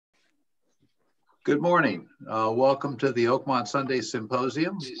Good morning. Welcome to the Oakmont Sunday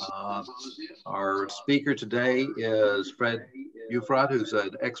Symposium. Our speaker today is Fred Euphrat, who's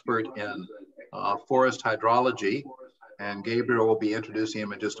an expert in forest hydrology, and Gabriel will be introducing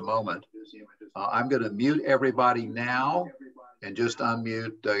him in just a moment. I'm going to mute everybody now and just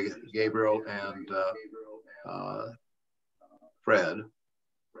unmute Gabriel and Fred.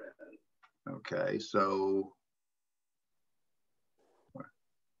 Okay, so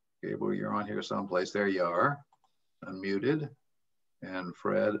Gabriel, you're on here someplace. There you are, unmuted, and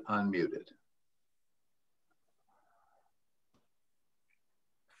Fred unmuted.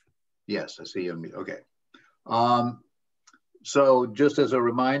 Yes, I see you unmuted. Okay. So just as a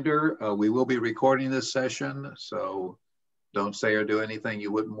reminder, we will be recording this session, so don't say or do anything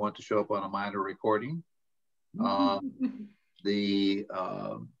you wouldn't want to show up on a minor recording.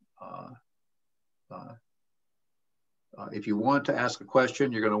 If you want to ask a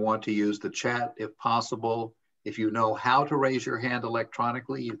question, you're going to want to use the chat if possible. If you know how to raise your hand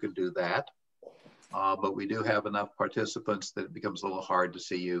electronically, you can do that. But we do have enough participants that it becomes a little hard to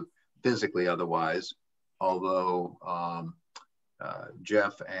see you physically otherwise, although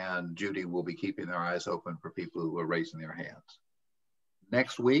Jeff and Judy will be keeping their eyes open for people who are raising their hands.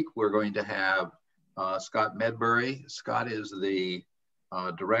 Next week, we're going to have Scott Medbury. Scott is the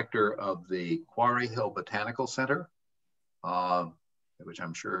director of the Quarry Hill Botanical Center, which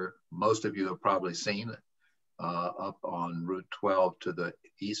I'm sure most of you have probably seen up on Route 12 to the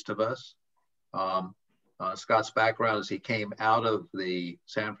east of us. Scott's background is he came out of the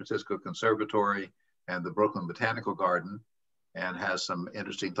San Francisco Conservatory and the Brooklyn Botanical Garden and has some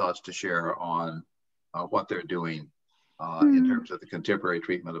interesting thoughts to share on what they're doing in terms of the contemporary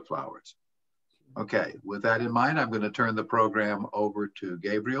treatment of flowers. Okay, with that in mind, I'm going to turn the program over to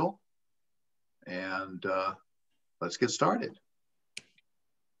Gabriel, and let's get started.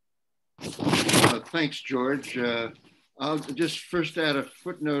 Thanks, George. I'll just first add a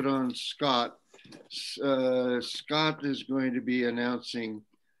footnote on Scott. Scott is going to be announcing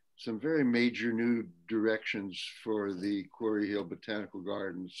some very major new directions for the Quarry Hill Botanical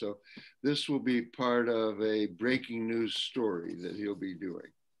Garden. So this will be part of a breaking news story that he'll be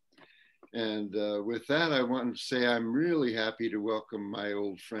doing. And with that, I want to say I'm really happy to welcome my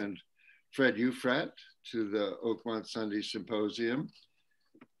old friend, Fred Euphrat, to the Oakmont Sunday Symposium.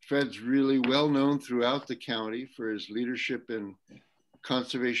 Fred's really well known throughout the county for his leadership in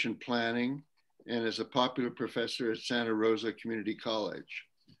conservation planning and as a popular professor at Santa Rosa Community College.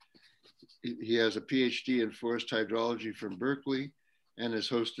 He has a PhD in forest hydrology from Berkeley and has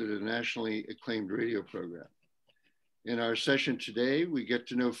hosted a nationally acclaimed radio program. In our session today, we get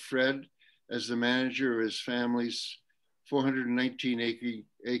to know Fred as the manager of his family's 419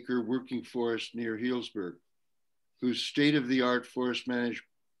 acre working forest near Healdsburg, whose state-of-the-art forest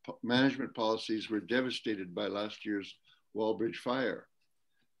management policies were devastated by last year's Walbridge Fire.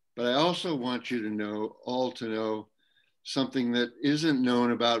 But I also want you to know something that isn't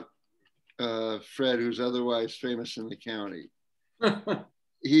known about Fred, who's otherwise famous in the county.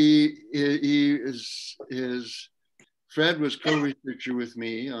 Fred was co-researcher with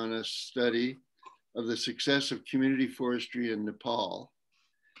me on a study of the success of community forestry in Nepal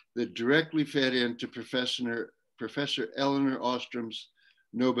that directly fed into Professor Eleanor Ostrom's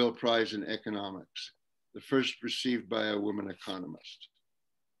Nobel Prize in Economics, the first received by a woman economist.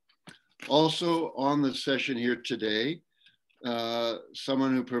 Also on the session here today,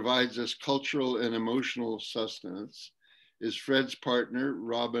 someone who provides us cultural and emotional sustenance is Fred's partner,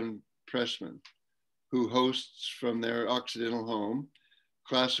 Robin Pressman, who hosts from their Occidental home,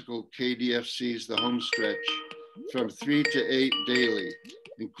 classical KDFC's The Home Stretch from 3 to 8 daily,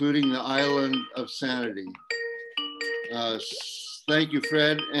 including the Island of Sanity. Thank you,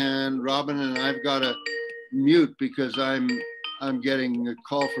 Fred and Robin, and I've got to mute because I'm getting a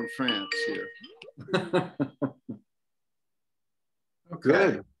call from France here.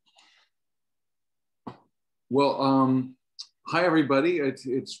 Good. Well, hi everybody.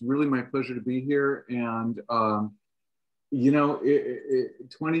 It's really my pleasure to be here, and you know,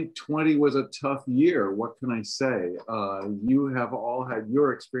 2020 was a tough year. What can I say? You have all had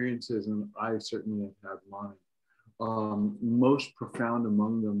your experiences, and I certainly have had mine. Most profound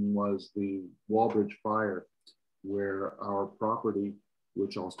among them was the Walbridge Fire, where our property,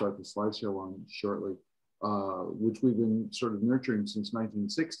 which I'll start the slideshow on shortly, which we've been sort of nurturing since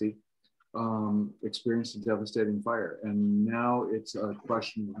 1960, experienced a devastating fire. And now it's a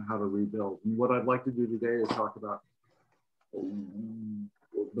question of how to rebuild. And what I'd like to do today is talk about a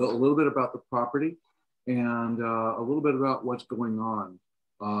little bit about the property and a little bit about what's going on.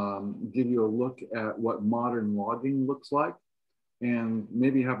 Give you a look at what modern logging looks like, and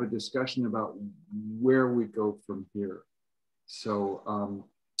maybe have a discussion about where we go from here. So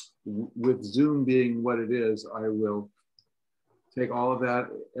with Zoom being what it is, I will take all of that.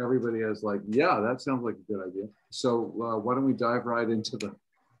 Everybody is like, yeah, that sounds like a good idea. So why don't we dive right into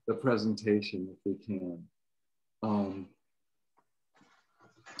the presentation if we can. And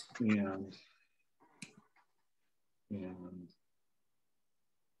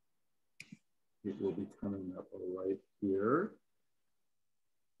it will be coming up right here.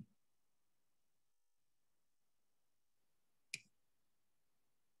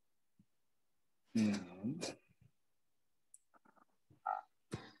 And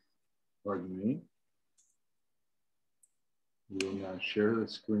pardon me. We will now share the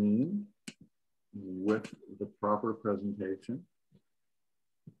screen with the proper presentation.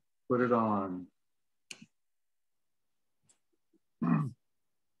 Put it on.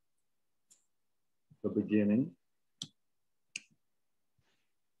 The beginning.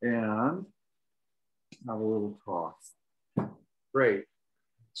 And have a little talk. Great.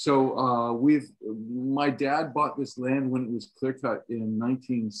 So my dad bought this land when it was clear cut in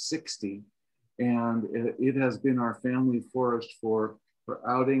 1960. And it has been our family forest for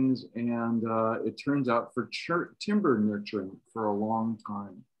outings, and it turns out for timber nurturing for a long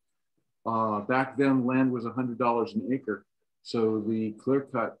time. Back then, land was $100 an acre. So the clear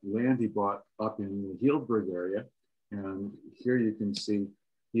cut land he bought up in the Healdsburg area, and here you can see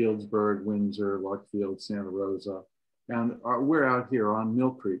Healdsburg, Windsor, Larkfield, Santa Rosa, and we're out here on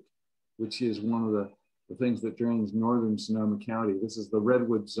Mill Creek, which is one of the things that drains northern Sonoma County. This is the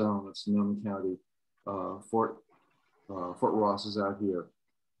Redwood Zone of Sonoma County. Fort Ross is out here.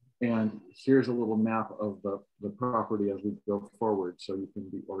 And here's a little map of the property as we go forward so you can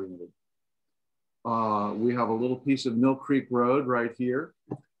be oriented. We have a little piece of Mill Creek Road right here,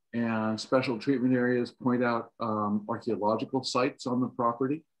 and special treatment areas point out archaeological sites on the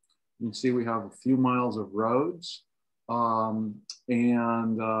property. You can see we have a few miles of roads and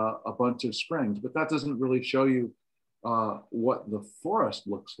a bunch of springs, but that doesn't really show you what the forest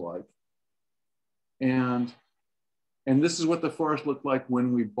looks like. And this is what the forest looked like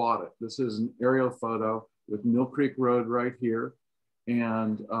when we bought it. This is an aerial photo with Mill Creek Road right here.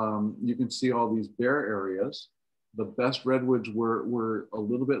 And you can see all these bare areas. The best redwoods were a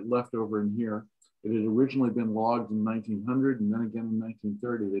little bit left over in here. It had originally been logged in 1900 and then again in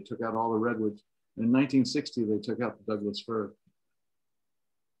 1930. They took out all the redwoods. In 1960, they took out the Douglas fir.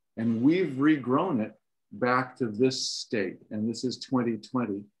 And we've regrown it back to this state. And this is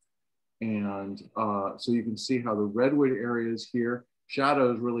 2020. And so you can see how the redwood areas here,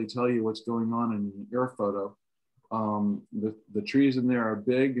 shadows really tell you what's going on in an air photo. The trees in there are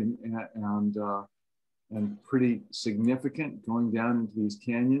big and pretty significant going down into these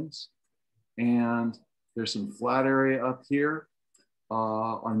canyons. And there's some flat area up here.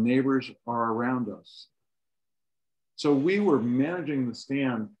 Our neighbors are around us. So we were managing the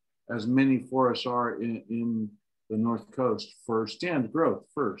stand, as many forests are in the North Coast, for stand growth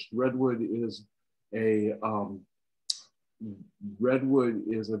first. Redwood is a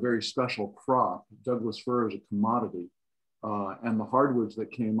very special crop. Douglas fir is a commodity. And the hardwoods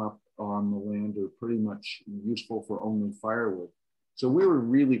that came up on the land are pretty much useful for only firewood. So we were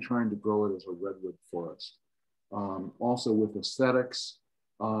really trying to grow it as a redwood forest. Also with aesthetics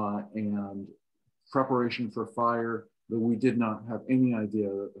and preparation for fire, that we did not have any idea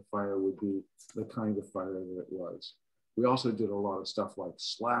that the fire would be the kind of fire that it was. We also did a lot of stuff like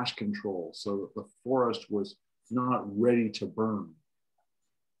slash control so that the forest was not ready to burn.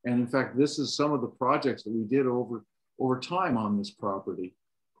 And in fact, this is some of the projects that we did over time on this property.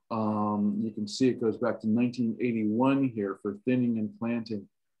 You can see it goes back to 1981 here for thinning and planting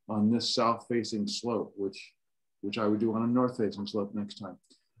on this south-facing slope, which I would do on a north-facing slope next time.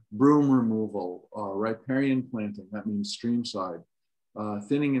 Broom removal, riparian planting, that means stream side.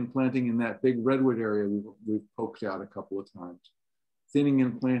 Thinning and planting in that big redwood area we've poked out a couple of times. Thinning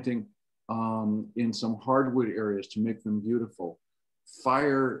and planting in some hardwood areas to make them beautiful.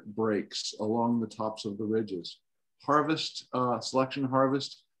 Fire breaks along the tops of the ridges. Harvest, selection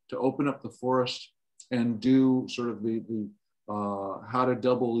harvest to open up the forest and do sort of the how to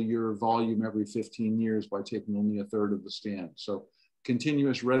double your volume every 15 years by taking only a third of the stand. So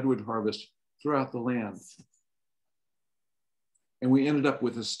continuous redwood harvest throughout the land. And we ended up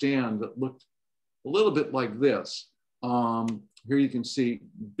with a stand that looked a little bit like this. Here you can see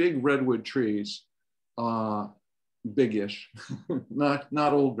big redwood trees, big-ish,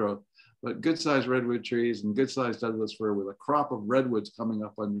 not old growth, but good-sized redwood trees and good-sized Douglas fir with a crop of redwoods coming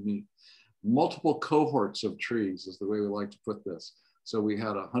up underneath. Multiple cohorts of trees is the way we like to put this. So we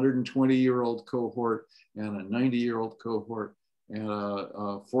had a 120-year-old cohort and a 90-year-old cohort, and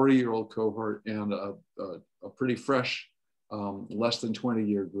a 40-year-old cohort, and a pretty fresh, less than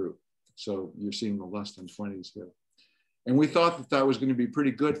 20-year group. So you're seeing the less than 20s here. And we thought that that was going to be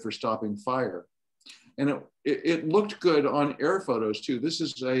pretty good for stopping fire. And it looked good on air photos too. This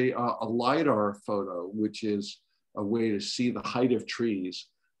is a LiDAR photo, which is a way to see the height of trees.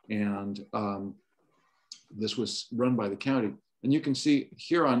 And this was run by the county. And you can see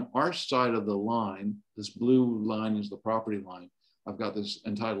here on our side of the line, this blue line is the property line. I've got this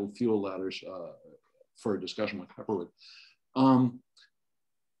entitled Fuel Ladders for a discussion with Pepperwood.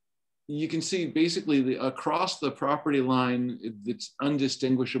 You can see basically across the property line, it's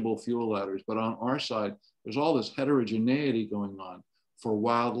undistinguishable fuel ladders, but on our side, there's all this heterogeneity going on for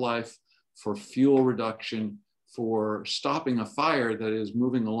wildlife, for fuel reduction, for stopping a fire that is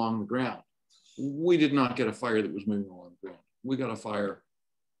moving along the ground. We did not get a fire that was moving along the ground. We got a fire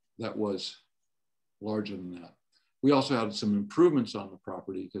that was larger than that. We also had some improvements on the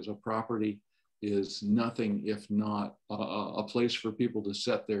property, because a property is nothing if not a place for people to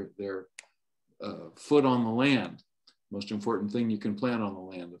set their foot on the land. Most important thing you can plant on the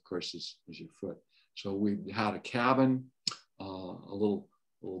land, of course, is your foot. So we had a cabin, a little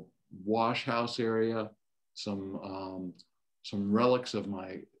wash house area, some relics of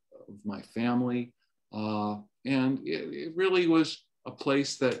my family, and it really was a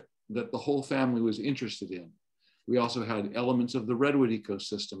place that the whole family was interested in. We also had elements of the redwood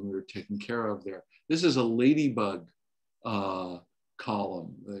ecosystem we were taking care of there. This is a ladybug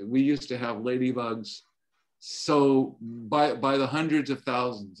column. We used to have ladybugs so by the hundreds of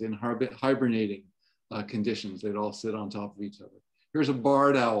thousands in hibernating conditions. They'd all sit on top of each other. Here's a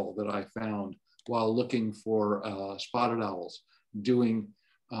barred owl that I found while looking for spotted owls, doing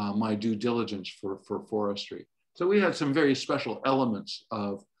my due diligence for forestry. So we had some very special elements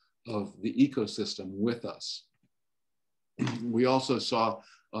of the ecosystem with us. We also saw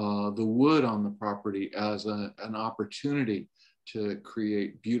the wood on the property as an opportunity to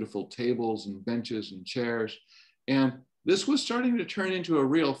create beautiful tables and benches and chairs. And this was starting to turn into a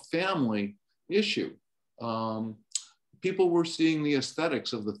real family issue. People were seeing the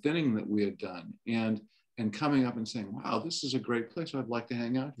aesthetics of the thinning that we had done and coming up and saying, wow, this is a great place. I'd like to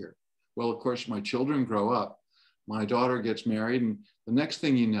hang out here. Well, of course, my children grow up. My daughter gets married. And the next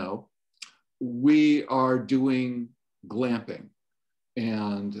thing you know, we are doing glamping.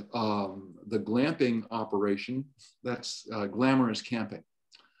 And the glamping operation, that's glamorous camping.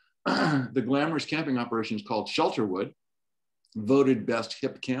 The glamorous camping operation is called Shelterwood, voted best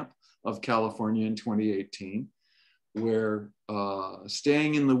hip camp of California in 2018, where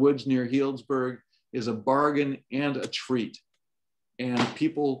staying in the woods near Healdsburg is a bargain and a treat. And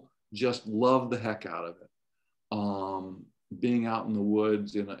people just love the heck out of it. Being out in the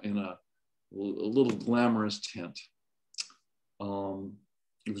woods in a little glamorous tent.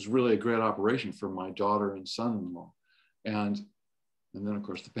 It was really a great operation for my daughter and son-in-law. And then of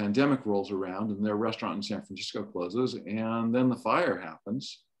course the pandemic rolls around and their restaurant in San Francisco closes, and then the fire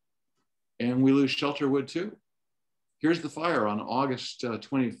happens and we lose Shelterwood too. Here's the fire on August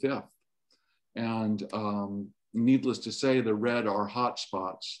 25th. And needless to say, the red are hot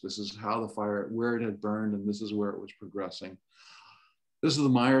spots. This is how the fire, where it had burned, and this is where it was progressing. This is the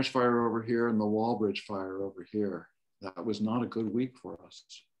Myers fire over here and the Walbridge fire over here. That was not a good week for us.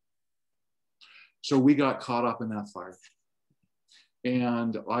 So we got caught up in that fire.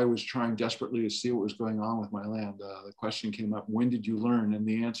 And I was trying desperately to see what was going on with my land. The question came up, when did you learn? And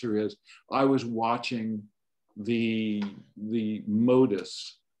the answer is, I was watching the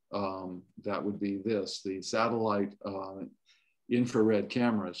MODIS, that would be this, the satellite infrared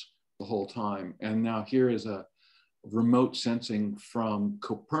cameras the whole time. And now here is a remote sensing from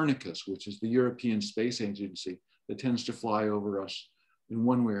Copernicus, which is the European Space Agency that tends to fly over us in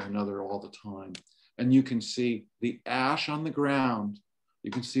one way or another all the time. And you can see the ash on the ground.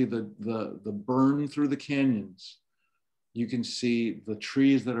 You can see the burn through the canyons. You can see the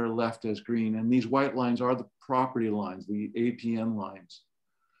trees that are left as green. And these white lines are the property lines, the APN lines.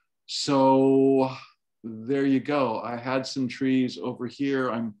 So there you go. I had some trees over here.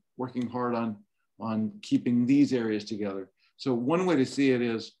 I'm working hard on keeping these areas together. So one way to see it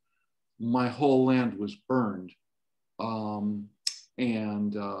is my whole land was burned.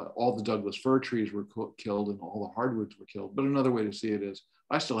 And all the Douglas fir trees were killed and all the hardwoods were killed. But another way to see it is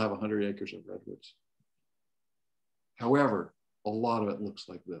I still have 100 acres of redwoods. However, a lot of it looks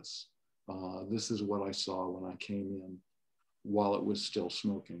like this. This is what I saw when I came in while it was still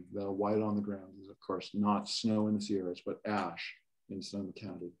smoking. The white on the ground is, of course, not snow in the Sierras, but ash in Sonoma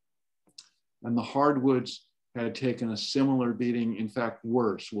County. And the hardwoods had taken a similar beating, in fact,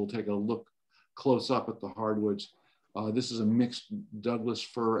 worse. We'll take a look close up at the hardwoods. This is a mixed Douglas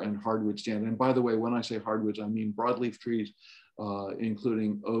fir and hardwood stand. And by the way, when I say hardwoods, I mean broadleaf trees,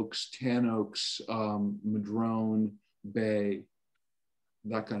 including oaks, tan oaks, madrone, bay,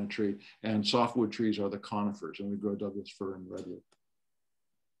 that kind of tree. And softwood trees are the conifers, and we grow Douglas fir and redwood.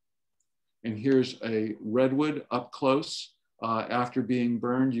 And here's a redwood up close after being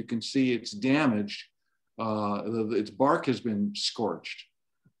burned. You can see it's damaged. Its bark has been scorched.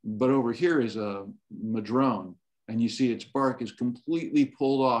 But over here is a madrone, and you see its bark is completely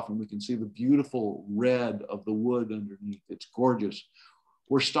pulled off, and we can see the beautiful red of the wood underneath. It's gorgeous.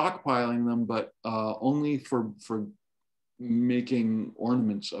 We're stockpiling them, but only for making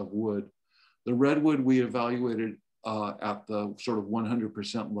ornaments of wood. The redwood we evaluated at the sort of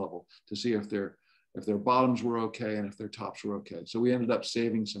 100% level to see if their bottoms were okay and if their tops were okay. So we ended up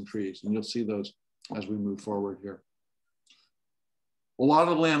saving some trees, and you'll see those as we move forward here. A lot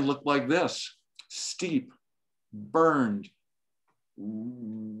of the land looked like this: steep, burned,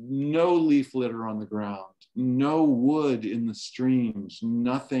 no leaf litter on the ground, no wood in the streams,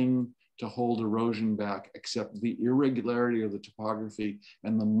 nothing to hold erosion back except the irregularity of the topography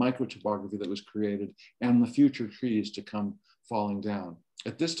and the microtopography that was created and the future trees to come falling down.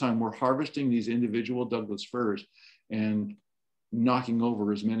 At this time, we're harvesting these individual Douglas firs and knocking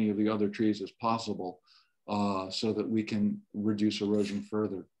over as many of the other trees as possible so that we can reduce erosion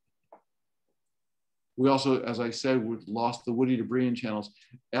further. We also, as I said, we lost the woody debris in channels.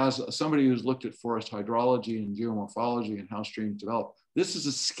 As somebody who's looked at forest hydrology and geomorphology and how streams develop, this is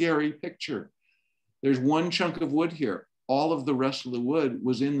a scary picture. There's one chunk of wood here. All of the rest of the wood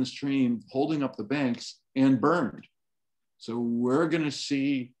was in the stream, holding up the banks and burned. So we're going to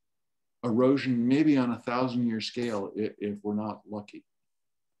see erosion maybe on a 1,000-year scale if we're not lucky.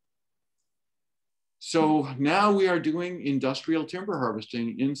 So now we are doing industrial timber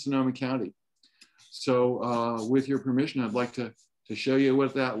harvesting in Sonoma County. So with your permission, I'd like to show you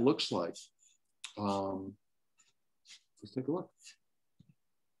what that looks like. Let's take a look.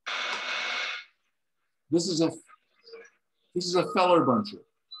 This is a feller buncher.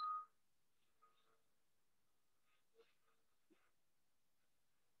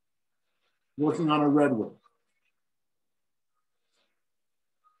 Working on a redwood.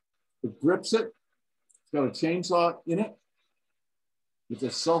 It grips it. It's got a chainsaw in it. It's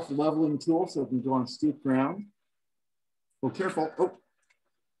a self-leveling tool, so it can go on steep ground. Oh, careful. Oh.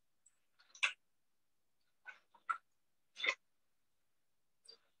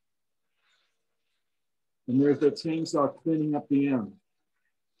 And there's the chainsaw cleaning up the end.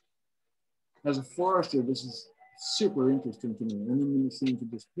 As a forester, this is super interesting to me. And then the machine can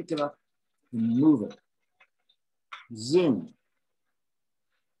just pick it up and move it. Zoom.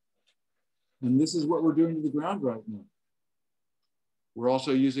 And this is what we're doing to the ground right now. We're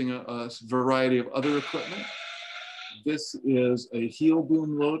also using a variety of other equipment. This is a heel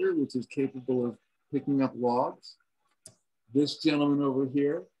boom loader, which is capable of picking up logs. This gentleman over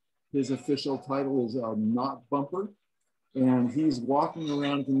here, his official title is a knot bumper, and he's walking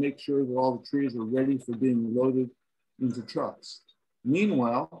around to make sure that all the trees are ready for being loaded into trucks.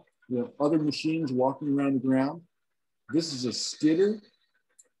 Meanwhile, we have other machines walking around the ground. This is a skidder.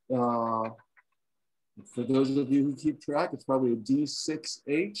 For those of you who keep track, it's probably a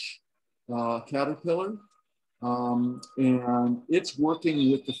D6H Caterpillar. And it's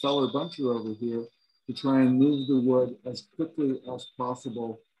working with the feller buncher over here to try and move the wood as quickly as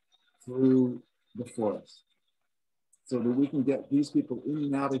possible through the forest so that we can get these people in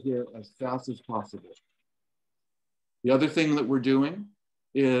and out of here as fast as possible. The other thing that we're doing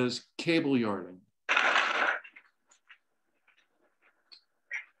is cable yarding.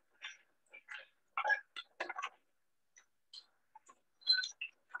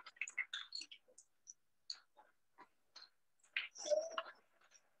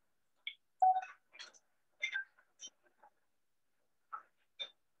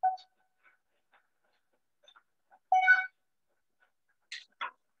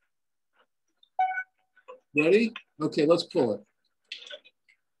 Ready? Okay, let's pull it.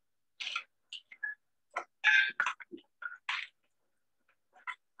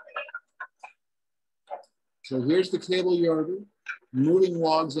 So here's the cable yarder, moving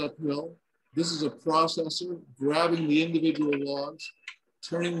logs uphill. This is a processor grabbing the individual logs,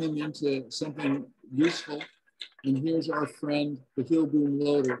 turning them into something useful. And here's our friend, the heel boom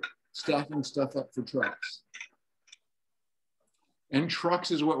loader, stacking stuff up for trucks. And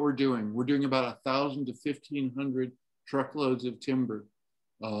trucks is what we're doing. We're doing about 1,000 to 1,500 truckloads of timber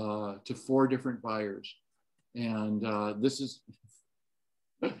to 4 different buyers. And this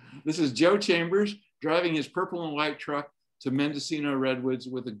is Joe Chambers driving his purple and white truck to Mendocino Redwoods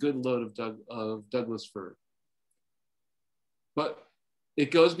with a good load of Douglas fir. But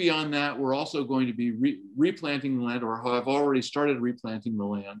it goes beyond that. We're also going to be replanting the land, or have already started replanting the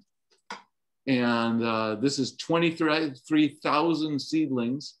land. And this is 23,000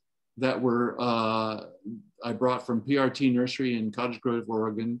 seedlings that were I brought from PRT Nursery in Cottage Grove,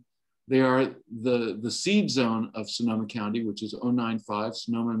 Oregon. They are the seed zone of Sonoma County, which is 095,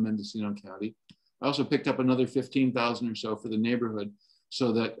 Sonoma and Mendocino County. I also picked up another 15,000 or so for the neighborhood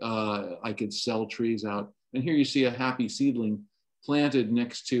so that I could sell trees out. And here you see a happy seedling planted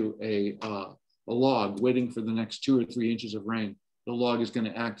next to a log, waiting for the next 2 or 3 inches of rain. The log is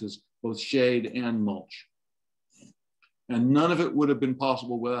going to act as both shade and mulch. And none of it would have been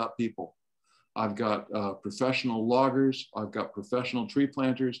possible without people. I've got professional loggers, I've got professional tree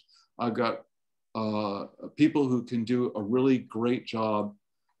planters, I've got people who can do a really great job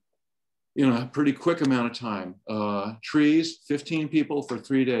in a pretty quick amount of time. Trees, 15 people for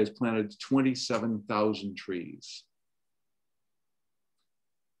 3 days planted 27,000 trees.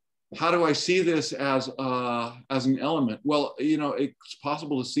 How do I see this as an element? Well, you know, it's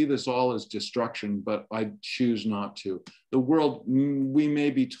possible to see this all as destruction, but I choose not to. The world, we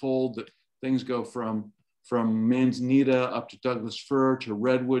may be told that things go from manzanita up to Douglas fir to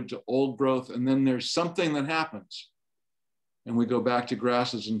redwood to old growth, and then there's something that happens. And we go back to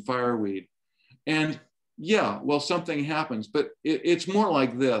grasses and fireweed. And yeah, well, something happens, but it's more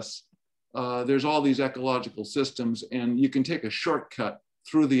like this. There's all these ecological systems, and you can take a shortcut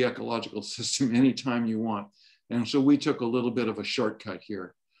through the ecological system anytime you want. And so we took a little bit of a shortcut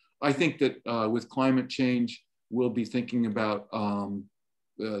here. I think that with climate change, we'll be thinking about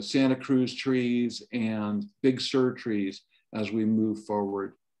Santa Cruz trees and Big Sur trees as we move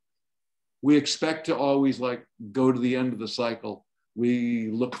forward. We expect to always go to the end of the cycle. We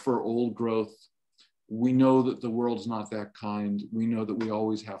look for old growth. We know that the world's not that kind. We know that we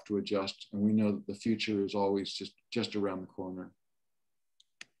always have to adjust, and we know that the future is always just around the corner.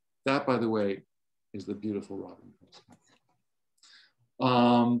 That, by the way, is the beautiful robin.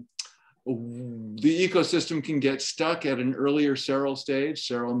 The ecosystem can get stuck at an earlier seral stage,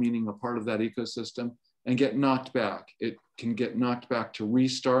 seral meaning a part of that ecosystem, and get knocked back. It can get knocked back to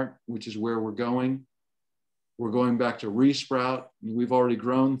restart, which is where we're going. We're going back to resprout. We've already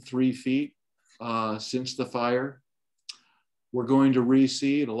grown 3 feet since the fire. We're going to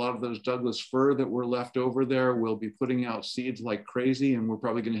reseed. A lot of those Douglas fir that were left over there will be putting out seeds like crazy, and we're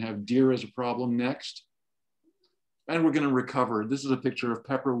probably going to have deer as a problem next. And we're going to recover. This is a picture of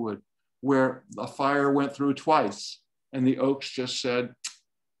Pepperwood, where a fire went through twice, and the oaks just said,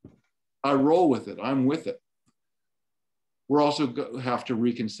 I roll with it, I'm with it. We're also have to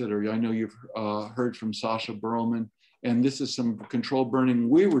reconsider. I know you've heard from Sasha Berlman, and this is some controlled burning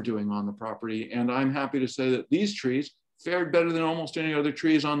we were doing on the property, and I'm happy to say that these trees fared better than almost any other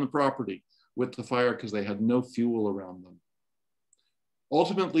trees on the property with the fire because they had no fuel around them.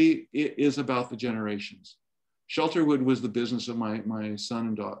 Ultimately, it is about the generations. Shelterwood was the business of my son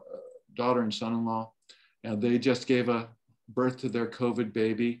and daughter and son-in-law, and they just gave a birth to their COVID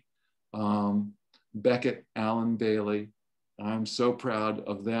baby, Beckett Allen Bailey. I'm so proud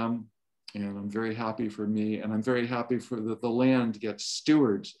of them, and I'm very happy for me, and I'm very happy for the land gets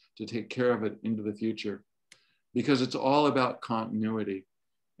stewards to take care of it into the future, because it's all about continuity.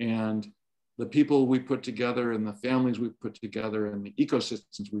 And the people we put together and the families we put together and the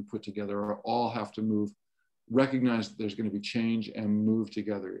ecosystems we put together all have to move, recognize that there's going to be change and move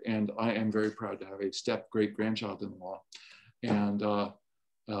together. And I am very proud to have a step great grandchild-in-law. And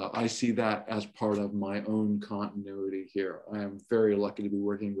I see that as part of my own continuity here. I am very lucky to be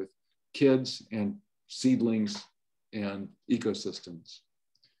working with kids and seedlings and ecosystems.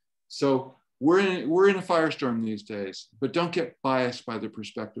 So we're in a firestorm these days, but don't get biased by the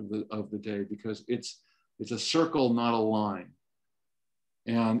perspective of the day, because it's a circle, not a line.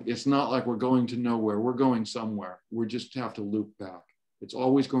 And it's not like we're going to nowhere, we're going somewhere. We just have to loop back. It's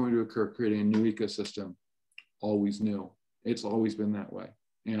always going to occur, creating a new ecosystem, always new. It's always been that way.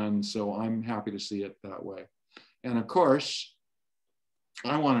 And so I'm happy to see it that way. And of course,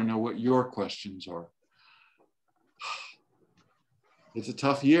 I want to know what your questions are. It's a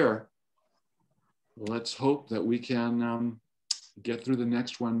tough year. Let's hope that we can get through the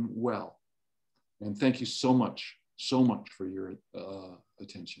next one well. And thank you so much for your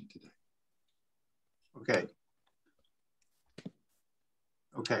attention today. Okay.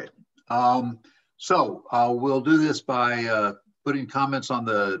 So we'll do this by putting comments on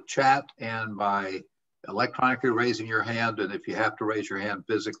the chat and by electronically raising your hand. And if you have to raise your hand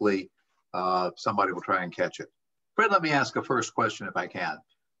physically, somebody will try and catch it. Fred, let me ask a first question if I can.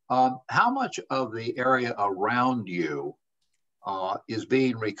 How much of the area around you is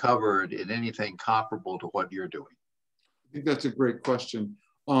being recovered in anything comparable to what you're doing? think that's a great question.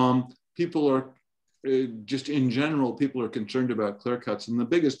 People are, just in general, people are concerned about clear cuts. And the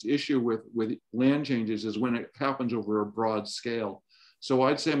biggest issue with land changes is when it happens over a broad scale. So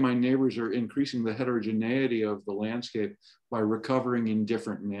I'd say my neighbors are increasing the heterogeneity of the landscape by recovering in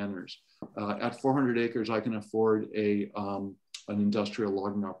different manners. At 400 acres, I can afford an industrial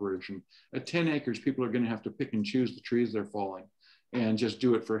logging operation. At 10 acres, people are going to have to pick and choose the trees they're falling and just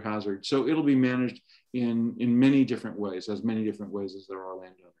do it for hazard. So it'll be managed in many different ways, as many different ways as there are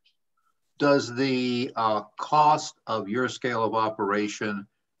landowners. Does the cost of your scale of operation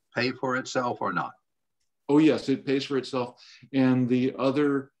pay for itself or not? Oh yes, it pays for itself. And the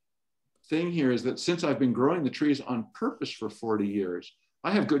other thing here is that since I've been growing the trees on purpose for 40 years,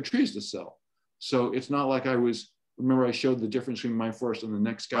 I have good trees to sell. So it's not like remember I showed the difference between my forest and the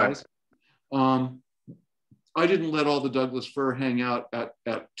next guy's. Right. I didn't let all the Douglas fir hang out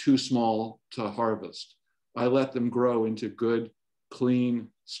at too small to harvest. I let them grow into good, clean,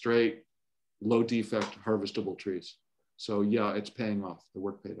 straight, low defect harvestable trees. So yeah, it's paying off. The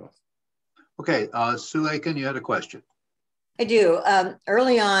work paid off. Okay, Sue Aiken, you had a question. I do.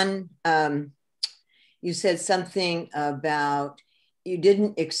 Early on, you said something about you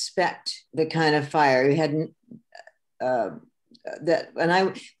didn't expect the kind of fire. You hadn't,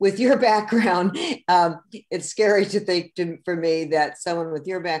 with your background, it's scary to think for me that someone with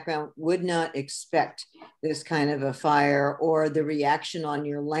your background would not expect this kind of a fire or the reaction on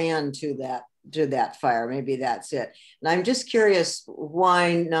your land to that fire. Maybe that's it. And I'm just curious,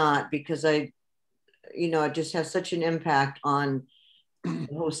 why not? Because it just has such an impact on the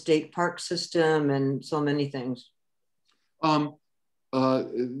whole state park system and so many things.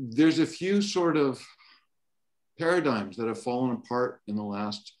 There's a few sort of paradigms that have fallen apart in the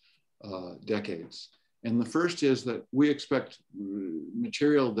last decades. And the first is that we expect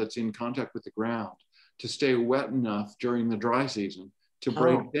material that's in contact with the ground to stay wet enough during the dry season to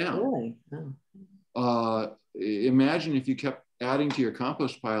break down. Really? Oh. Imagine if you kept adding to your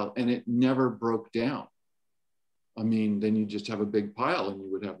compost pile and it never broke down. I mean, then you just have a big pile and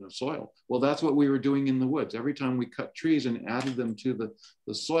you would have no soil. Well, that's what we were doing in the woods. Every time we cut trees and added them to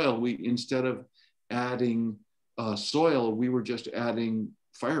the soil, instead of adding soil, we were just adding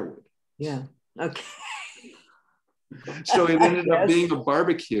firewood. Yeah, okay. So it ended up being a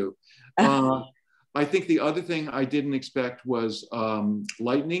barbecue. I think the other thing I didn't expect was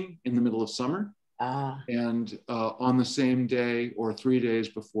lightning in the middle of summer. And on the same day or 3 days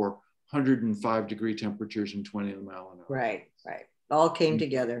before, 105-degree temperatures and 20 mile an hour. Right. All came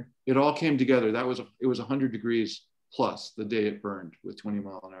together. It all came together. It was 100 degrees plus the day it burned with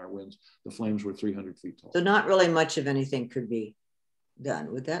 20-mile-an-hour winds. The flames were 300 feet tall. So not really much of anything could be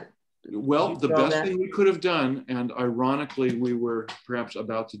done with that. Well, the best thing we could have done, and ironically, we were perhaps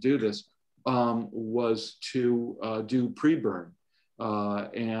about to do this, was to do pre-burn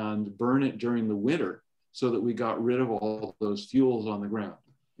and burn it during the winter so that we got rid of all those fuels on the ground.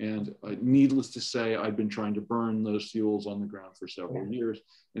 And needless to say, I'd been trying to burn those fuels on the ground for several years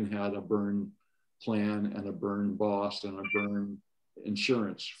and had a burn plan and a burn boss and a burn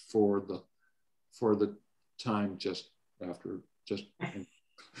insurance for the time just after. Thank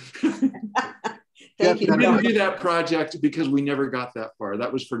you. We didn't do that project because we never got that far.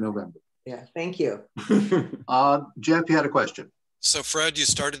 That was for November. Yeah, thank you. Jeff, you had a question. So Fred, you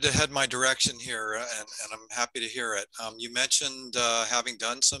started to head my direction here, and I'm happy to hear it. You mentioned having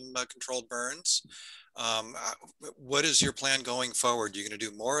done some controlled burns. What is your plan going forward? You're going to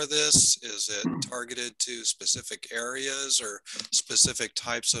do more of this? Is it targeted to specific areas or specific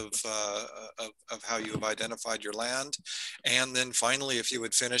types of how you have identified your land? And then finally, if you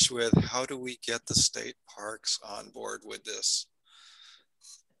would finish with, how do we get the state parks on board with this?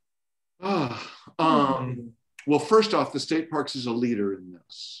 Well, first off, the state parks is a leader in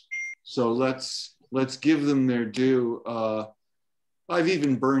this. So let's give them their due. I've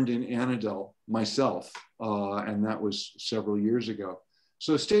even burned in Annandale myself, and that was several years ago.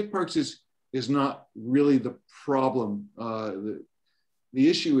 So state parks is not really the problem. The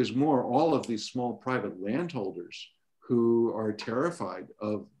issue is more all of these small private landholders who are terrified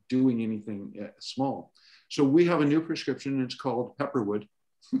of doing anything small. So we have a new prescription, and it's called Pepperwood.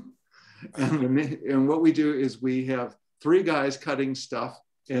 And what we do is we have 3 guys cutting stuff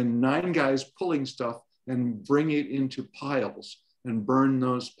and 9 guys pulling stuff and bring it into piles and burn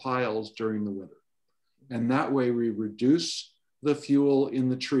those piles during the winter. And that way we reduce the fuel in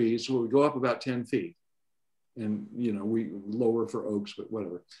the trees. So we go up about 10 feet and, we lower for oaks, but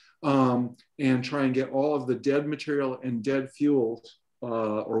whatever. And try and get all of the dead material and dead fuels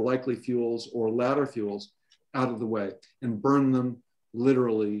or likely fuels or ladder fuels out of the way and burn them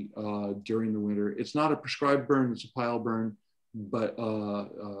literally during the winter. It's not a prescribed burn, it's a pile burn, but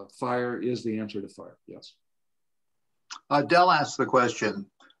fire is the answer to fire, yes. Dell asked the question,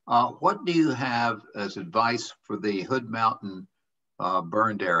 what do you have as advice for the Hood Mountain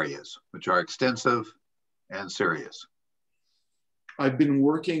burned areas, which are extensive and serious? I've been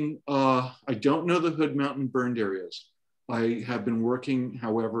working, I don't know the Hood Mountain burned areas. I have been working,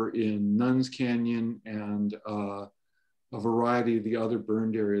 however, in Nuns Canyon and a variety of the other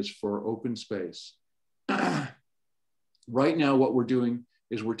burned areas for open space. Right now, what we're doing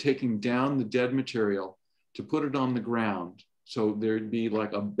is we're taking down the dead material to put it on the ground. So there'd be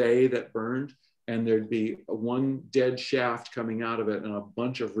like a bay that burned, and there'd be one dead shaft coming out of it and a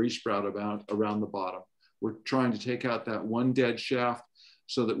bunch of resprout around the bottom. We're trying to take out that one dead shaft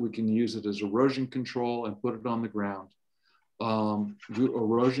so that we can use it as erosion control and put it on the ground. Do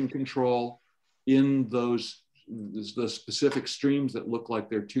erosion control in the specific streams that look like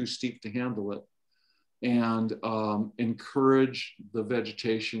they're too steep to handle it, and encourage the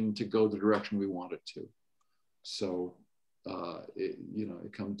vegetation to go the direction we want it to. So,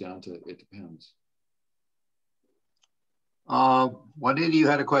 it comes down to, it depends. Juanita, you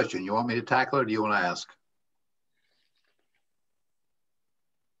had a question. You want me to tackle it, or do you want to ask?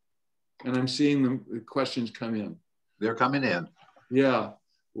 And I'm seeing the questions come in. They're coming in. Yeah.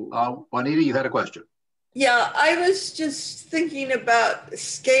 Juanita, you had a question. Yeah, I was just thinking about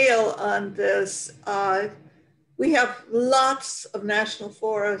scale on this. We have lots of national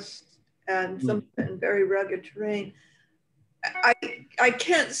forests and some in very rugged terrain. I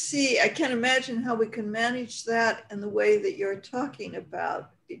can't imagine how we can manage that in the way that you're talking about.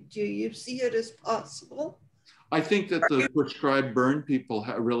 Do you see it as possible? I think that the prescribed burn people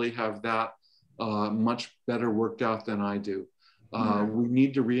really have that much better worked out than I do. We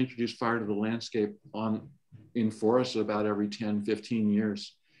need to reintroduce fire to the landscape in forests about every 10, 15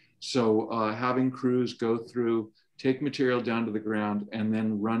 years. So having crews go through, take material down to the ground, and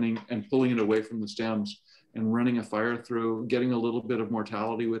then running and pulling it away from the stems and running a fire through, getting a little bit of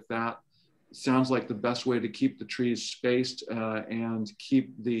mortality with that, sounds like the best way to keep the trees spaced and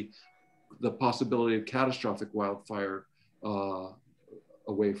keep the possibility of catastrophic wildfire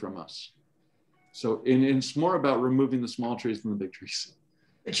away from us. So it's more about removing the small trees than the big trees.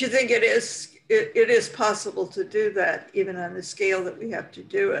 But you think it is possible to do that even on the scale that we have to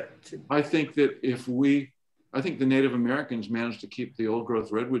do it? I think that I think the Native Americans managed to keep the old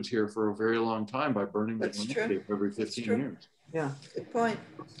growth redwoods here for a very long time by burning the landscape every 15 years. Yeah, good point.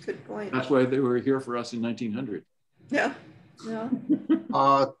 Good point. That's why they were here for us in 1900. Yeah, yeah.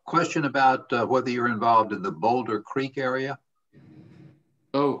 Question about whether you're involved in the Boulder Creek area.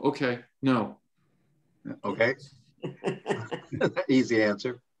 Oh, okay. No. Okay. Easy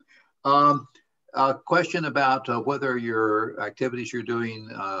answer. Question about whether your activities you're doing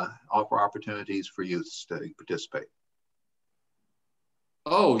offer opportunities for youths to participate.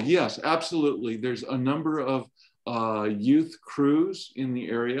 Oh, yes, absolutely. There's a number of youth crews in the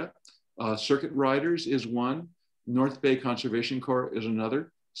area. Circuit Riders is one. North Bay Conservation Corps is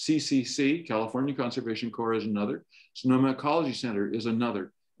another. CCC, California Conservation Corps, is another. Sonoma Ecology Center is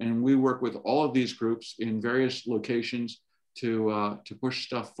another. And we work with all of these groups in various locations to push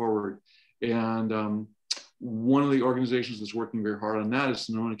stuff forward. And one of the organizations that's working very hard on that is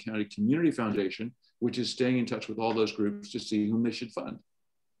Sonoma County Community Foundation, which is staying in touch with all those groups to see whom they should fund.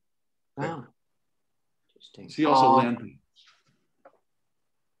 Wow. Interesting. See also land.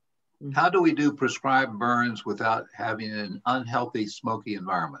 How do we do prescribed burns without having an unhealthy, smoky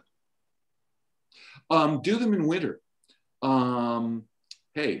environment? Do them in winter.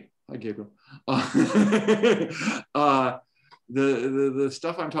 Hey, hi Gabriel. The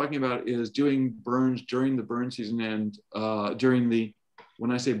stuff I'm talking about is doing burns during the burn season and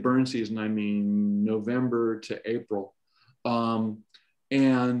when I say burn season, I mean November to April. Then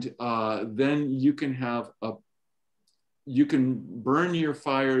you can burn your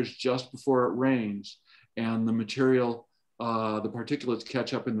fires just before it rains, and the material, the particulates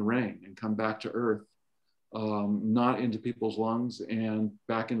catch up in the rain and come back to earth, not into people's lungs and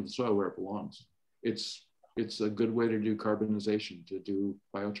back into the soil where it belongs. It's a good way to do carbonization, to do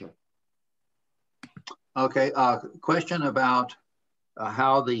biochar. Okay, question about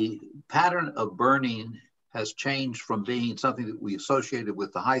how the pattern of burning has changed from being something that we associated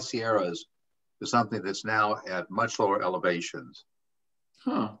with the high Sierras to something that's now at much lower elevations.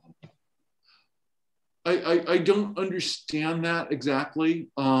 Huh. I don't understand that exactly.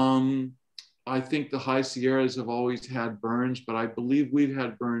 I think the high Sierras have always had burns, but I believe we've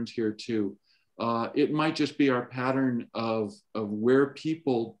had burns here too. It might just be our pattern of where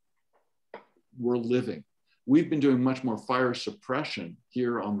people were living. we've been doing much more fire suppression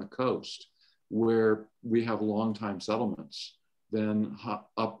here on the coast, where we have long-time settlements, than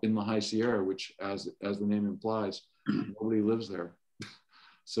up in the High Sierra, which, as the name implies, nobody lives there.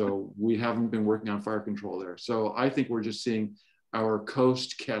 So we haven't been working on fire control there. So I think we're just seeing our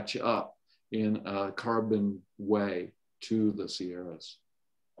coast catch up in a carbon way to the Sierras.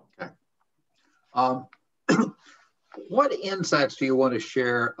 Okay. What insights do you want to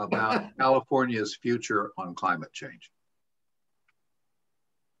share about California's future on climate change?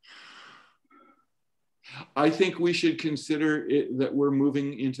 I think we should consider that we're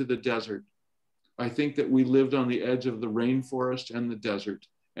moving into the desert. I think that we lived on the edge of the rainforest and the desert,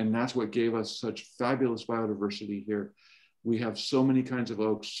 and that's what gave us such fabulous biodiversity here. We have so many kinds of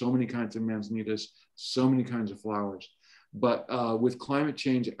oaks, so many kinds of manzanitas, so many kinds of flowers. But with climate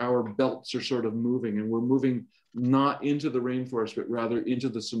change, our belts are sort of moving, and we're moving not into the rainforest, but rather into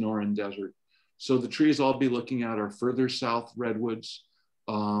the Sonoran Desert. So the trees I'll be looking at are further south redwoods,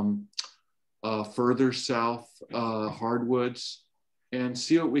 further south hardwoods, and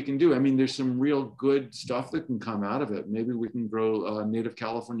see what we can do. I mean, there's some real good stuff that can come out of it. Maybe we can grow native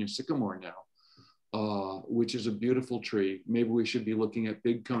California sycamore now, which is a beautiful tree. Maybe we should be looking at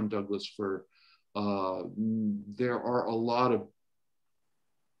big cone Douglas fir. There are a lot of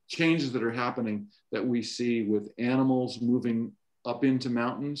changes that are happening that we see with animals moving up into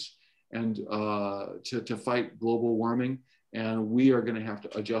mountains and to fight global warming. And we are going to have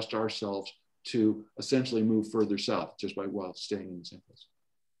to adjust ourselves to essentially move further south just while staying in the same place.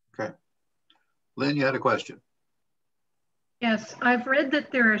 Okay. Lynn, you had a question. Yes, I've read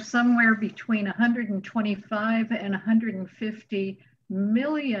that there are somewhere between 125 and 150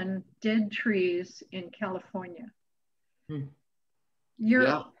 million dead trees in California.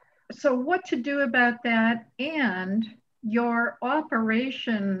 Yeah. So what to do about that? And your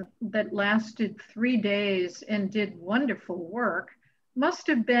operation that lasted 3 days and did wonderful work must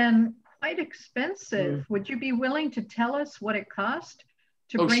have been quite expensive. Would you be willing to tell us what it cost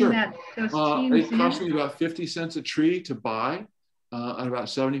to bring sure. those teams It cost in? me about 50 cents a tree to buy and about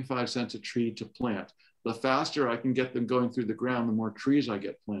 75 cents a tree to plant. The faster I can get them going through the ground, the more trees I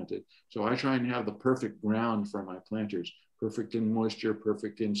get planted. So I try and have the perfect ground for my planters, perfect in moisture,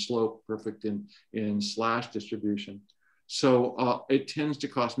 perfect in slope, perfect in slash distribution. So it tends to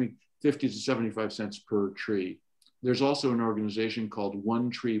cost me 50 to 75 cents per tree. There's also an organization called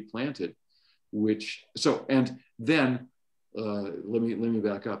One Tree Planted, and then let me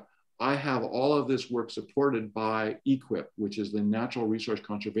back up. I have all of this work supported by EQIP, which is the Natural Resource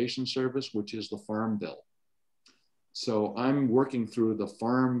Conservation Service, which is the Farm Bill. So I'm working through the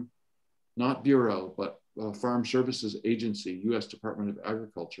Farm, not Bureau, but Farm Services Agency, US Department of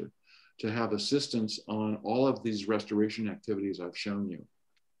Agriculture, to have assistance on all of these restoration activities I've shown you.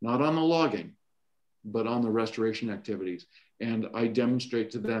 Not on the logging, but on the restoration activities. And I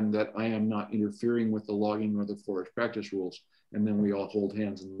demonstrate to them that I am not interfering with the logging or the forest practice rules. And then we all hold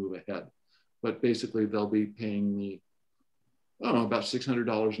hands and move ahead. But basically they'll be paying me, I don't know, about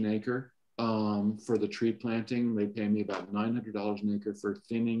 $600 an acre for the tree planting. They pay me about $900 an acre for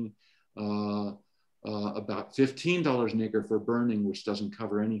thinning, about $15 an acre for burning, which doesn't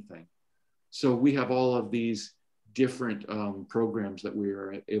cover anything. So we have all of these different programs that we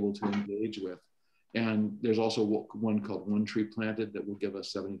are able to engage with. And there's also one called One Tree Planted that will give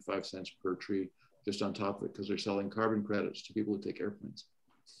us 75 cents per tree just on top of it, because they're selling carbon credits to people who take airplanes.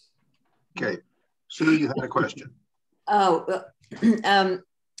 Okay, Sue, you had a question. Oh,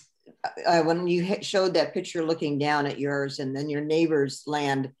 when you showed that picture looking down at yours, and then your neighbor's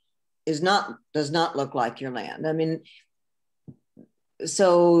land does not look like your land. I mean,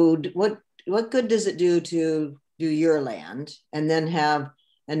 so what good does it do to do your land and then have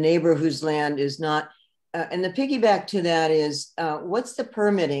a neighbor whose land is not? And the piggyback to that is, what's the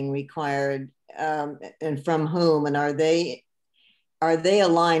permitting required, and from whom? And are they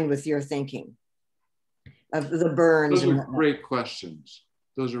aligned with your thinking of the burns? Those are great questions.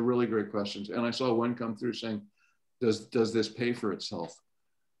 Those are really great questions. And I saw one come through saying, does this pay for itself?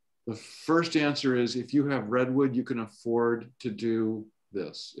 The first answer is, if you have redwood, you can afford to do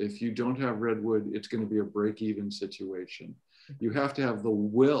this. If you don't have redwood, it's going to be a break-even situation. You have to have the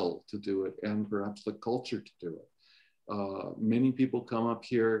will to do it and perhaps the culture to do it. Many people come up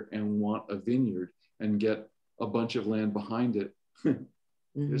here and want a vineyard and get a bunch of land behind it.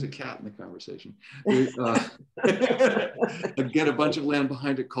 There's a cat in the conversation. Get a bunch of land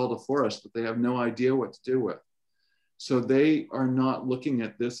behind it called a forest that they have no idea what to do with. So they are not looking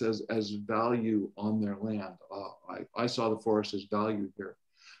at this as value on their land. I saw the forest as value here.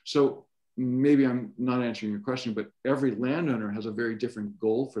 So maybe I'm not answering your question, but every landowner has a very different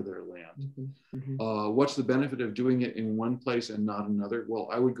goal for their land. What's the benefit of doing it in one place and not another? Well,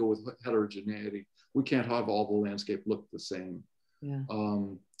 I would go with heterogeneity. We can't have all the landscape look the same. Yeah.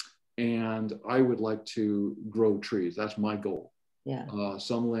 And I would like to grow trees. That's my goal. Yeah.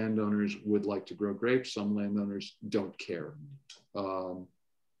 Some landowners would like to grow grapes. Some landowners don't care.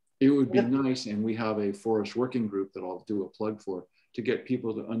 It would be nice, and we have a forest working group that I'll do a plug for, to get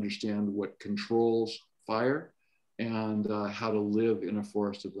people to understand what controls fire and how to live in a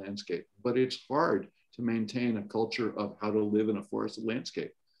forested landscape. But it's hard to maintain a culture of how to live in a forested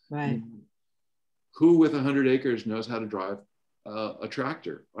landscape. Right. Who with 100 acres knows how to drive a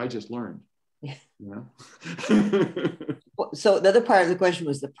tractor? I just learned. Yeah. You know? So the other part of the question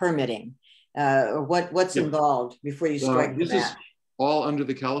was the permitting. What's involved before you strike the match? This is all under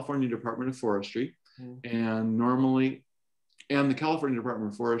the California Department of Forestry. And normally, and the California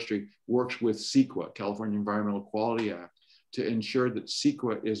Department of Forestry works with CEQA, California Environmental Quality Act, to ensure that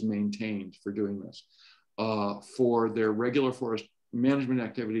CEQA is maintained for doing this. For their regular forest management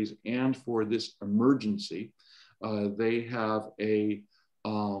activities and for this emergency, they have a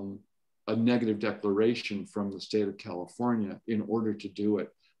negative declaration from the state of California in order to do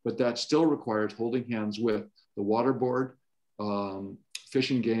it. But that still requires holding hands with the Water Board,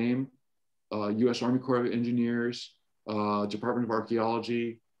 Fish and Game, U.S. Army Corps of Engineers, Department of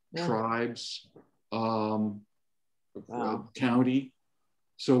Archaeology, tribes, county.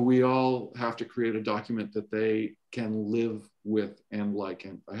 So we all have to create a document that they can live with and like.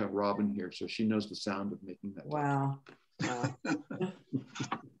 And I have Robin here, so she knows the sound of making that. Wow.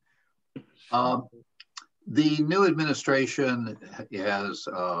 The new administration has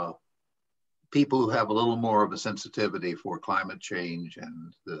people who have a little more of a sensitivity for climate change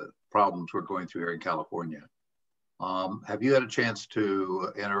and the problems we're going through here in California. Have you had a chance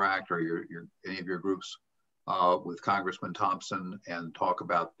to interact, or any of your groups, with Congressman Thompson and talk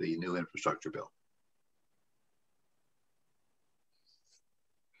about the new infrastructure bill?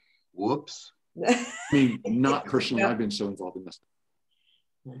 Whoops. I mean, not personally, I've been so involved in this.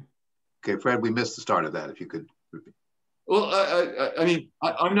 Okay, Fred, we missed the start of that, if you could repeat. Well, I mean,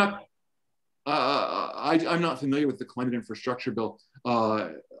 I'm not familiar with the climate infrastructure bill.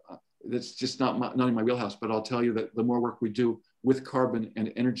 That's just not in my wheelhouse, but I'll tell you that the more work we do with carbon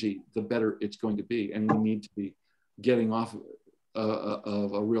and energy, the better it's going to be. And we need to be getting off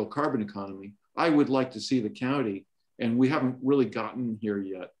of a real carbon economy. I would like to see the county, and we haven't really gotten here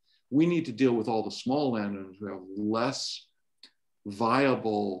yet. We need to deal with all the small landowners who have less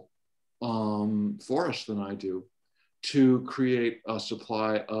viable forests than I do, to create a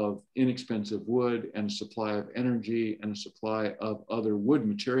supply of inexpensive wood and a supply of energy and a supply of other wood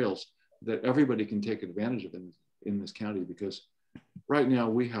materials that everybody can take advantage of in this county. Because right now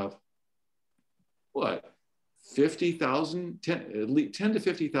we have, what, 50,000, at least 10 to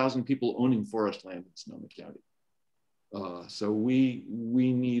 50,000 people owning forest land in Sonoma County. So we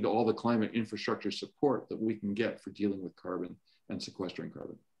need all the climate infrastructure support that we can get for dealing with carbon and sequestering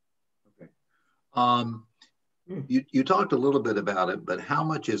carbon. Okay. You talked a little bit about it, but how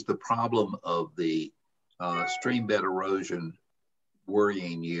much is the problem of the stream bed erosion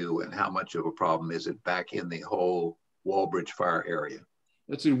worrying you, and how much of a problem is it back in the whole Walbridge Fire area?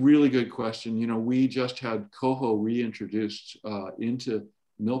 That's a really good question. You know, we just had coho reintroduced into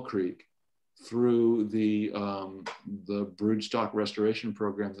Mill Creek through the broodstock restoration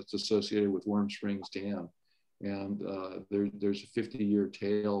program that's associated with Warm Springs Dam. And there's a 50-year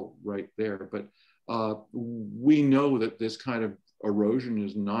tail right there. But we know that this kind of erosion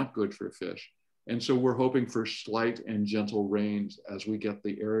is not good for fish. And so we're hoping for slight and gentle rains as we get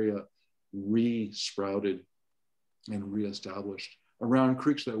the area re-sprouted and re-established. Around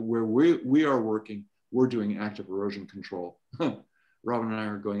creeks where we are working, we're doing active erosion control. Robin and I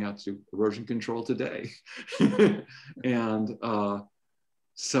are going out to do erosion control today. And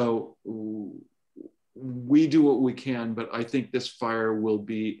so we do what we can, but I think this fire will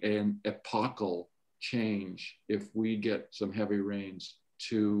be an epochal change if we get some heavy rains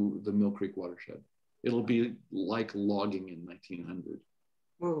to the Mill Creek watershed. It'll be like logging in 1900.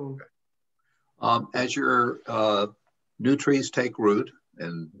 Whoa. As your new trees take root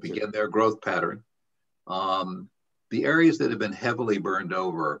and begin their growth pattern, the areas that have been heavily burned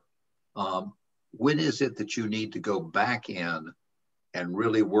over, when is it that you need to go back in and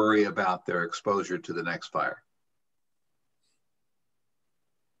really worry about their exposure to the next fire?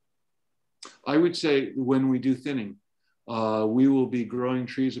 I would say when we do thinning, we will be growing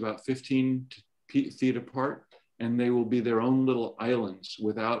trees about 15 feet apart, and they will be their own little islands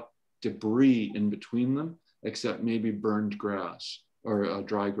without debris in between them, except maybe burned grass or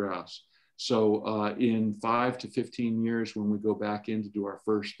dry grass. So in 5 to 15 years, when we go back in to do our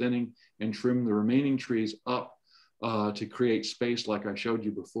first thinning and trim the remaining trees up to create space like I showed you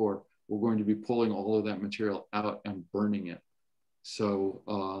before, we're going to be pulling all of that material out and burning it.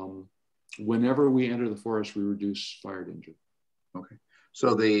 So whenever we enter the forest, we reduce fire danger. Okay.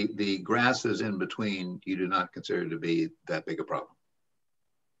 So the grasses in between, you do not consider to be that big a problem?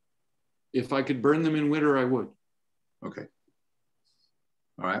 If I could burn them in winter, I would. Okay.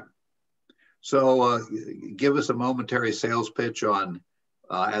 All right. So give us a momentary sales pitch on,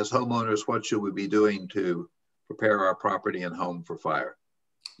 as homeowners, what should we be doing to prepare our property and home for fire?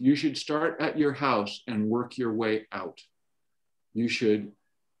 You should start at your house and work your way out. You should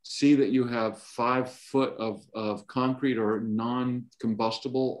see that you have 5 foot of concrete or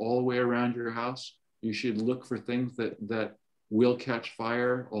non-combustible all the way around your house. You should look for things that will catch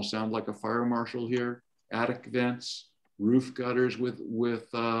fire. I'll sound like a fire marshal here. Attic vents, roof gutters with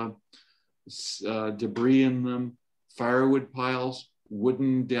debris in them, firewood piles,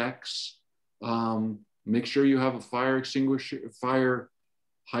 wooden decks. Make sure you have a fire extinguisher, fire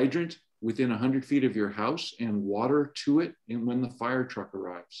hydrant within 100 feet of your house and water to it when the fire truck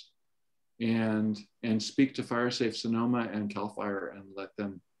arrives. And speak to Fire Safe Sonoma and CAL FIRE and let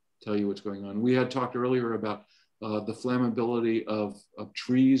them tell you what's going on. We had talked earlier about the flammability of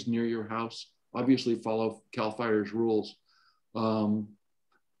trees near your house. Obviously follow CAL FIRE's rules.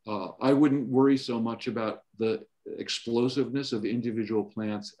 I wouldn't worry so much about the explosiveness of individual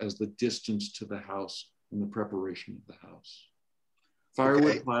plants as the distance to the house and the preparation of the house.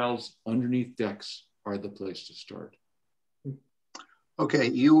 Firewood piles underneath decks are the place to start. Okay,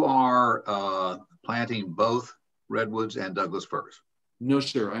 you are planting both redwoods and Douglas firs? No,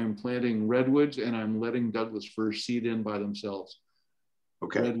 sir. I am planting redwoods and I'm letting Douglas firs seed in by themselves.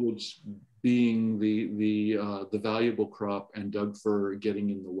 Okay. Redwoods being the valuable crop and Doug fir getting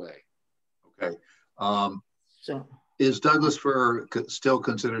in the way. Okay. So is Douglas fir still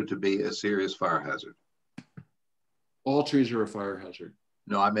considered to be a serious fire hazard? All trees are a fire hazard.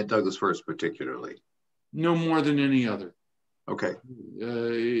 No, I meant Douglas firs particularly. No more than any other. Okay.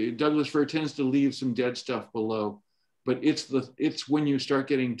 Douglas fir tends to leave some dead stuff below, but it's when you start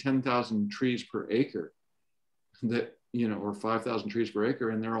getting 10,000 trees per acre that, you know, or 5,000 trees per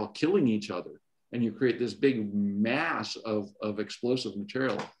acre, and they're all killing each other, and you create this big mass of explosive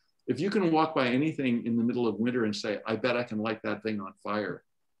material. If you can walk by anything in the middle of winter and say, I bet I can light that thing on fire,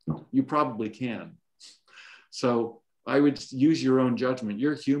 you probably can. So I would use your own judgment.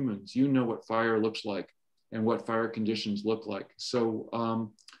 You're humans, you know what fire looks like and what fire conditions look like.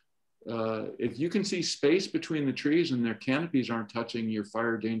 So if you can see space between the trees and their canopies aren't touching, your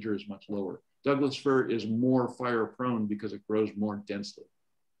fire danger is much lower. Douglas fir is more fire prone because it grows more densely.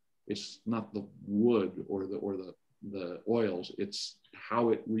 It's not the wood or the oils, it's how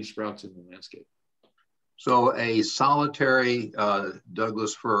it resprouts in the landscape. So a solitary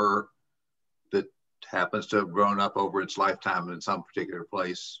Douglas fir that happens to have grown up over its lifetime in some particular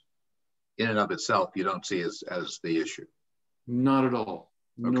place, in and of itself, you don't see as the issue? Not at all.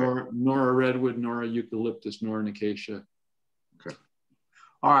 Okay. Nor a redwood, nor a eucalyptus, nor an acacia. Okay.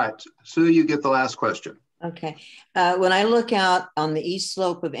 All right, Sue, you get the last question. Okay. When I look out on the east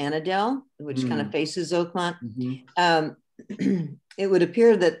slope of Annandale, which kind of faces Oakmont, it would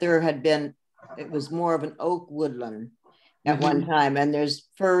appear that it was more of an oak woodland at one time. And there's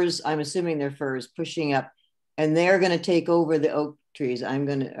firs, I'm assuming they're firs pushing up, and they're going to take over the oak trees.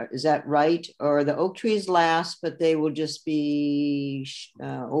 Is that right? Or the oak trees last, but they will just be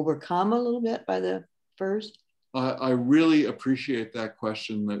overcome a little bit by the firs? I really appreciate that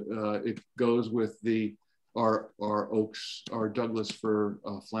question. That it goes with our oaks, our Douglas fir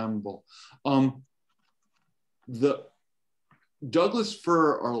flammable. The Douglas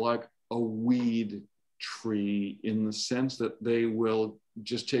fir are like a weed tree in the sense that they will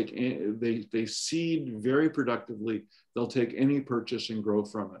just take, they seed very productively. They'll take any purchase and grow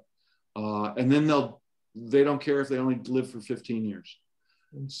from it. And then they don't care if they only live for 15 years.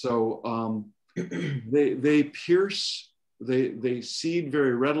 So they pierce, they seed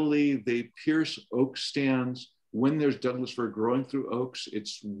very readily. They pierce oak stands. When there's Douglas fir growing through oaks,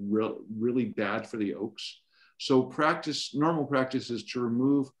 it's really bad for the oaks. So normal practice is to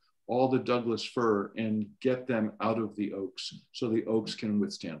remove all the Douglas fir and get them out of the oaks so the oaks can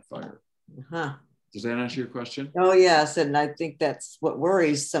withstand fire. Does that answer your question? Oh, yes. And I think that's what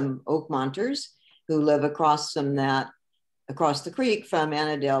worries some Oakmonters who live across the creek from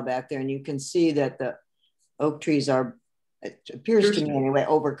Annandale back there. And you can see that the oak trees are, it appears to me anyway,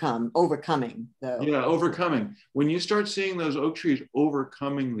 overcoming. Overcoming. When you start seeing those oak trees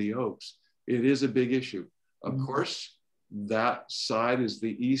overcoming the oaks, it is a big issue. Of course, that side is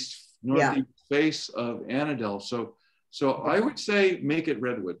the east northeast face of Annandale. So I would say make it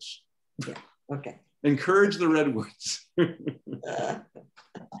redwoods. Yeah. Okay. Encourage the redwoods.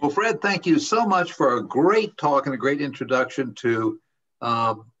 Well, Fred, thank you so much for a great talk and a great introduction to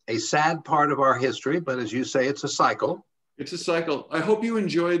a sad part of our history, but as you say, it's a cycle. It's a cycle. I hope you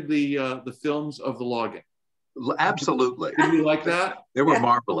enjoyed the films of the logging. Absolutely. Did you like that? They were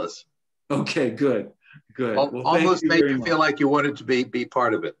marvelous. Okay, good. Well, almost made you feel like you wanted to be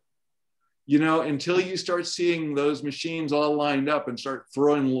part of it. You know, until you start seeing those machines all lined up and start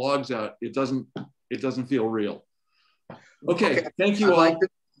throwing logs out, it doesn't feel real. Okay. Thank you all.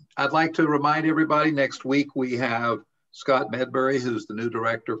 I'd like to remind everybody, next week we have Scott Medbury, who's the new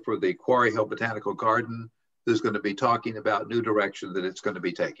director for the Quarry Hill Botanical Garden, who's going to be talking about new direction that it's going to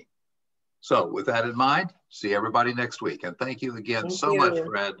be taking. So with that in mind, see everybody next week. And thank you again so much,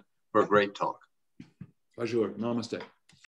 Fred, for a great talk. Bonjour. Namaste.